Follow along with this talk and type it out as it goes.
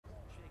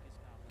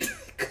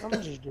I'm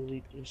gonna just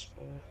delete this,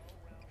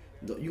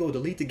 bro. You gonna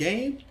delete the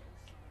game?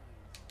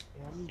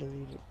 Yeah, I'm gonna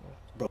delete it,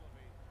 Bro.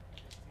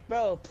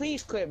 Bro,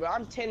 please quit, bro.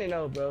 I'm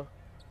 10-0, bro.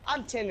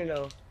 I'm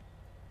 10-0.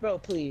 Bro,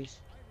 please.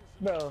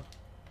 Bro.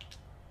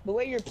 The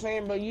way you're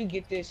playing, bro, you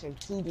get this in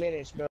 2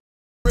 minutes, bro.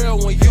 Real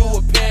when you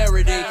a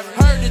parody.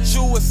 Heard that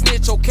you a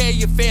snitch, okay,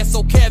 your fan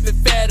so Kevin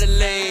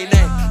Federline.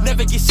 Ay,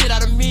 never get shit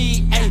out of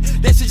me, ay,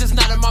 that shit just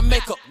not in my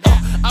makeup.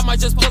 I might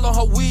just pull on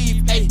her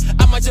weave, ay,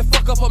 I might just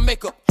fuck up her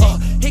makeup.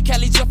 Hit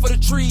Cali jump for the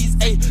trees,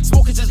 ay,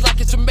 smoking just like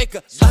it's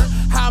Jamaica.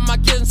 How am I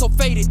getting so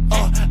faded?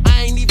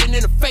 I ain't even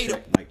in a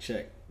fader. Mic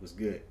check. What's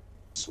good?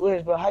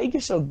 Swear, bro, how you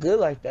get so good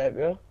like that,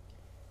 bro?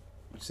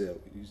 What'd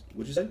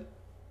you say?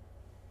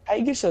 How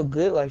you get so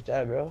good like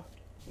that, bro?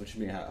 What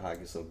you mean how I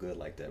get so good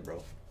like that,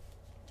 bro?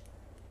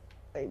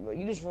 Like, bro,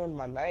 you just ruined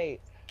my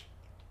night.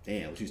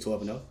 Damn, what you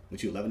 12-0?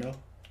 What you 11-0?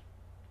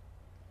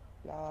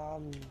 Nah,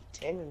 I'm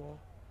 10-0.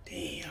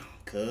 Damn,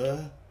 cuz.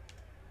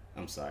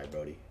 I'm sorry,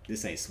 Brody.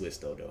 This ain't Swiss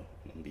though.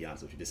 I'm gonna be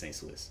honest with you. This ain't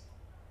Swiss.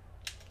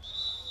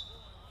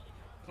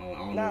 I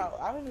don't know.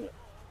 I don't know.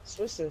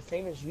 Swiss the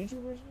famous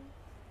YouTubers?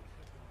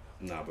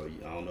 Nah, bro.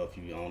 I don't know if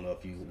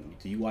you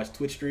do you watch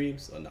Twitch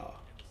streams or nah?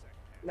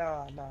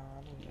 Nah, I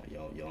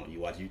don't. You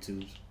watch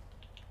YouTubes?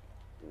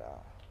 Nah.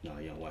 No,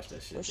 you don't watch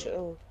that shit,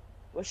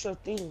 What's your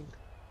thing?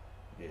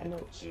 Yeah,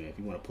 if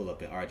you want to pull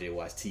up in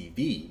RjwattsTV,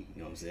 you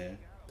know what I'm saying?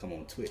 Come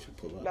on Twitch and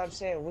pull up. No, I'm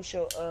saying, what's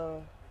your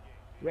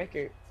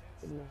record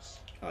in this?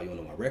 Oh, you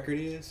wanna know what my record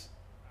is?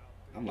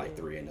 I'm like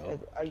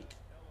 3-0.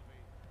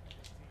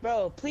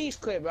 Bro, please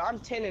quit, bro. I'm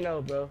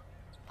 10-0, bro.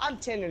 I'm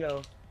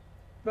 10-0.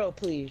 Bro,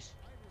 please.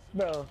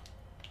 Bro.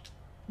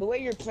 The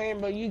way you're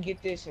playing, bro, you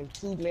get this in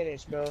 2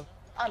 minutes, bro.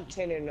 I'm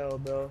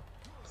 10-0, bro.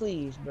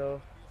 Please,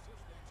 bro.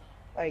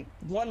 Like,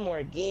 one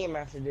more game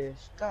after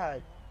this.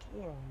 God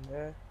damn,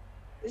 man.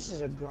 This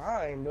is a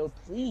grind, bro.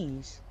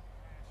 Please.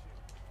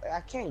 Like,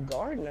 I can't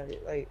guard nothing.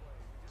 Like,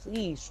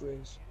 please,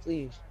 Swiss.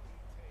 Please.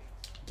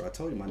 Bro, I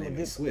told you my name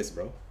is Swiss,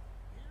 bro.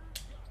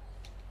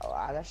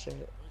 Oh, that's your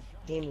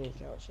gaming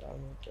account, so I don't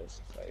know if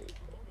that's like.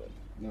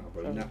 No,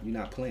 bro, you're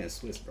not playing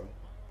Swiss, bro.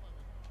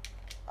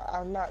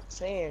 I'm not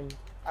saying.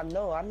 I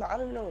know. I'm not. I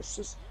don't even know what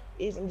Swiss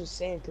is. I'm just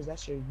saying because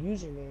that's your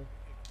username.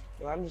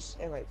 Bro, I'm just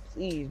saying, like,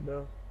 please,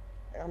 bro.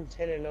 Like, I'm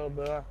 10-0,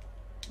 bro.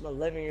 I'm an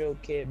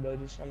 11-year-old kid, bro.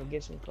 Just trying to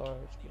get some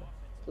cards, bro.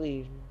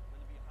 Please, man.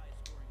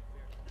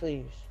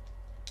 Please.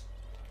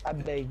 I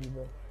beg you,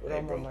 bro.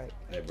 Hey, bro.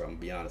 Hey, bro. I'm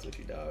gonna be honest with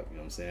you, dog. You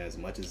know what I'm saying? As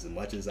much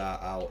as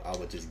I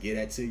would just get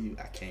at to you,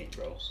 I can't,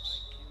 bro.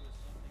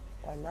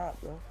 Why not,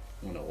 bro?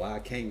 You don't know why I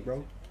can't,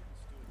 bro?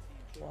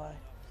 Why?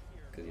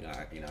 Cause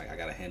I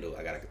gotta handle.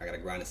 I gotta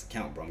grind this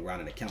account, bro. I'm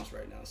grinding accounts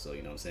right now, so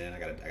you know what I'm saying. I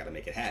gotta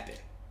make it happen.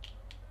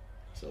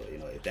 So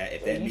if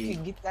that means you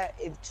can get that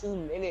in 2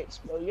 minutes,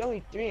 bro. You're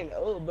only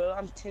 3-0, bro.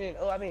 I'm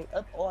 10-0. I've been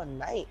up all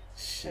night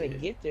trying to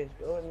get this,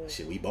 bro. I mean,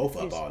 shit, we both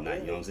up all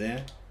night. You know what I'm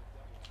saying?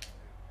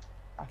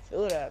 I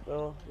feel that,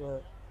 bro.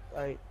 But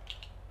like,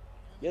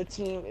 your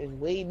team is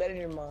way better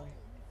than mine.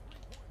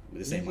 But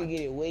this you ain't can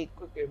get it way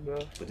quicker, bro.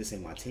 But this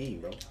ain't my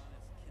team, bro.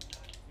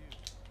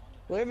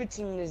 Whoever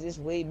team is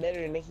way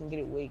better and they can get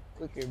it way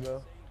quicker,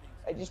 bro.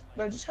 Like,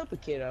 just help a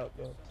kid out,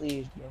 bro.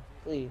 Please, bro.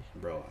 Please.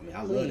 Bro, I mean,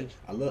 I love it.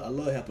 I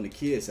love helping the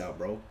kids out,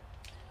 bro.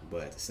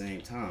 But at the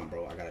same time,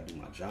 bro, I gotta do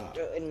my job.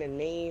 Bro, in the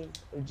name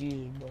of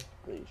Jesus, bro.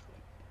 Please,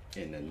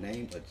 bro. In the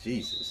name of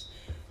Jesus.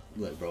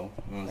 Look, bro. You know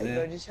what I'm like, saying?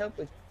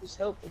 bro, just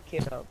help the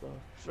kid out, bro.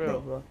 For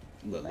real, bro.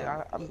 Look.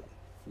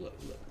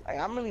 Like,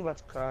 I'm really about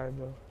to cry,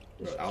 bro.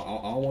 Bro, I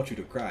don't want you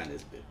to cry in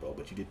this bit, bro.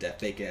 But you did that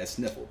fake ass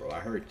sniffle, bro. I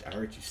heard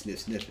you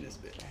sniffing this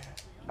bit.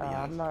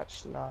 I'm not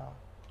sniffing,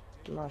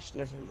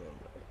 bro.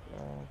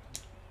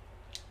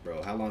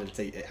 Bro, how long did it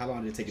take you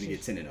to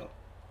get 10-0?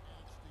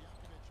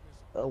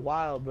 A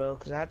while, bro,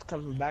 because I had to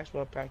come from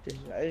basketball practice.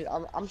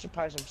 I'm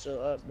surprised I'm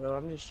still up, bro.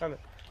 I'm just trying to,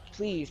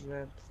 please,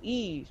 man,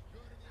 please.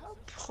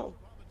 Oh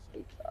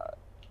my God.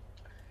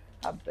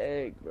 I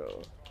beg,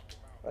 bro.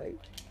 Like,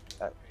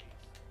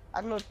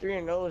 I know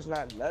 3-0 is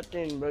not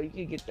nothing, bro. You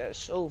can get that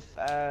so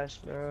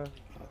fast, bro.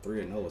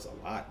 3-0 is a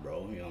lot,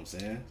 bro. You know what I'm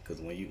saying?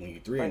 Because when you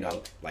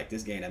 3-0, like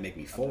this game, that make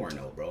me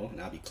 4-0, bro,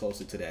 and I'll be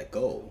closer to that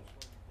goal.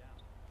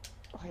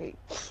 Like,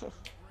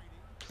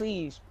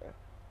 please, bro.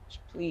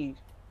 Please.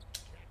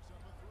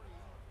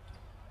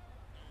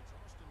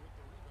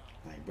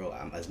 Like, bro,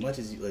 as much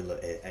as you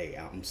look, hey,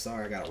 I'm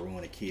sorry I gotta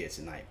ruin a kid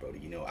tonight, bro.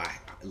 You know, I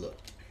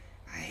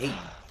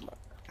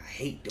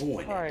hate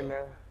doing that. Alright,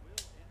 man.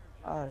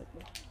 Alright,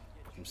 bro.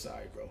 I'm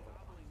sorry, bro.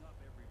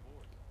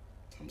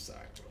 I'm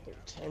sorry, bro.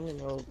 10-0,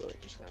 bro.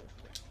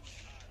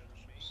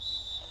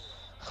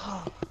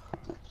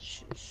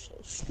 Shit's so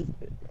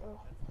stupid, bro.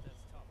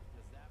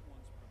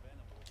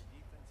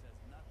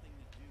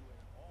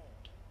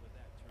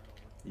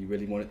 You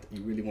really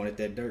wanted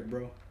that dirt,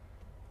 bro?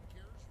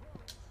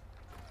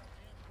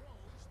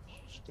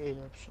 Stayed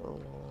up so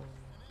long.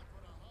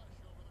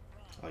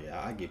 Oh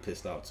yeah, I get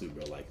pissed off too,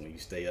 bro. Like when you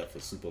stay up for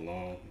super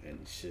long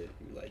and shit,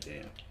 you like,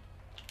 damn.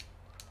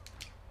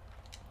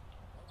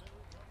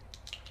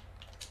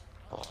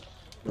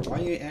 Why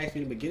you ain't ask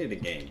me in the beginning of the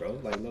game, bro?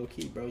 Like low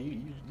key, bro.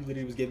 You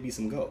literally was giving me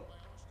some go.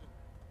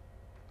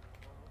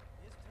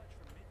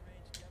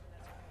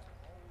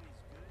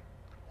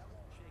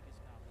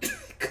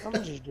 I'm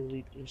gonna just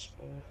delete this,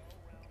 man.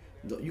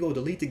 You gonna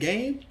delete the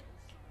game?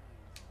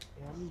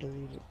 Yeah, I'm gonna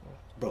delete it,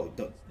 bro.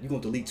 Bro, you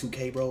gonna delete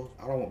 2K, bro?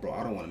 I don't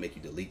want to make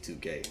you delete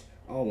 2K.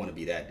 I don't want to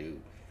be that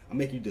dude. I'll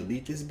make you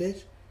delete this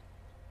bitch.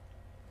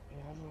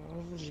 Yeah,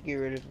 I'm gonna just get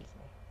rid of it.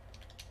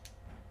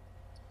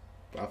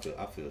 Bro,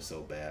 I feel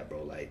so bad,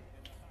 bro. Like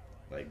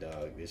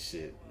dog, this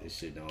shit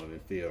don't even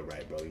feel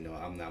right, bro. You know,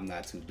 I'm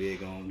not too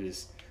big on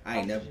this. I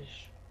ain't never.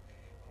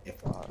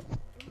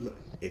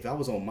 If I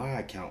was on my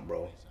account,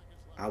 bro,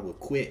 I would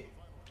quit.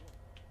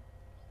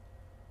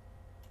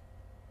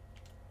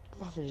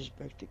 I'm gonna just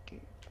break the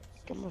game.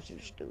 I'm gonna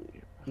just delete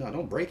it. No,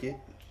 don't break it.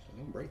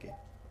 Don't break it.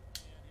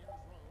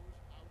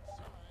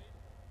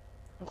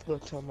 I'm gonna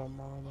tell my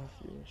mom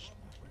after this.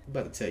 You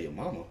better tell your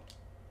mama.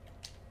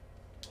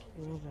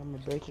 I'm gonna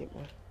break it,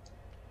 man.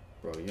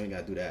 Bro, you ain't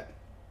gotta do that.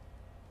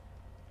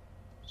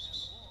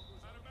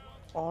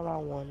 All I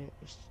wanted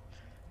is,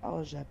 I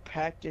was at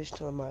practice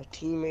telling my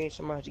teammates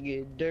I'm about to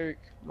get dirt.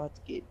 I'm about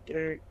to get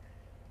dirt.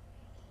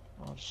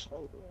 I was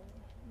like,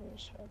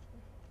 what's happening?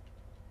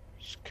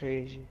 It's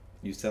crazy.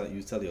 You tell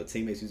your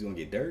teammates you was gonna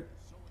get dirt?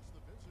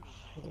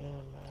 Yeah, man.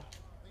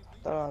 I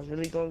thought I was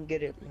really gonna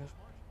get it, man.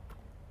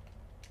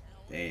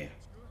 Damn.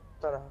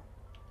 Thought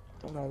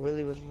I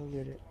really was gonna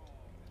get it.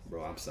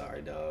 Bro, I'm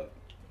sorry, dog.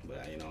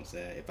 But you know what I'm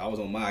saying? If I was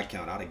on my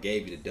account, I'd have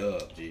gave you the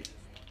dub, G. You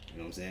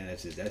know what I'm saying?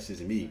 That's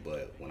just me.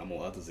 But when I'm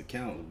on others'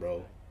 accounts,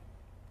 bro,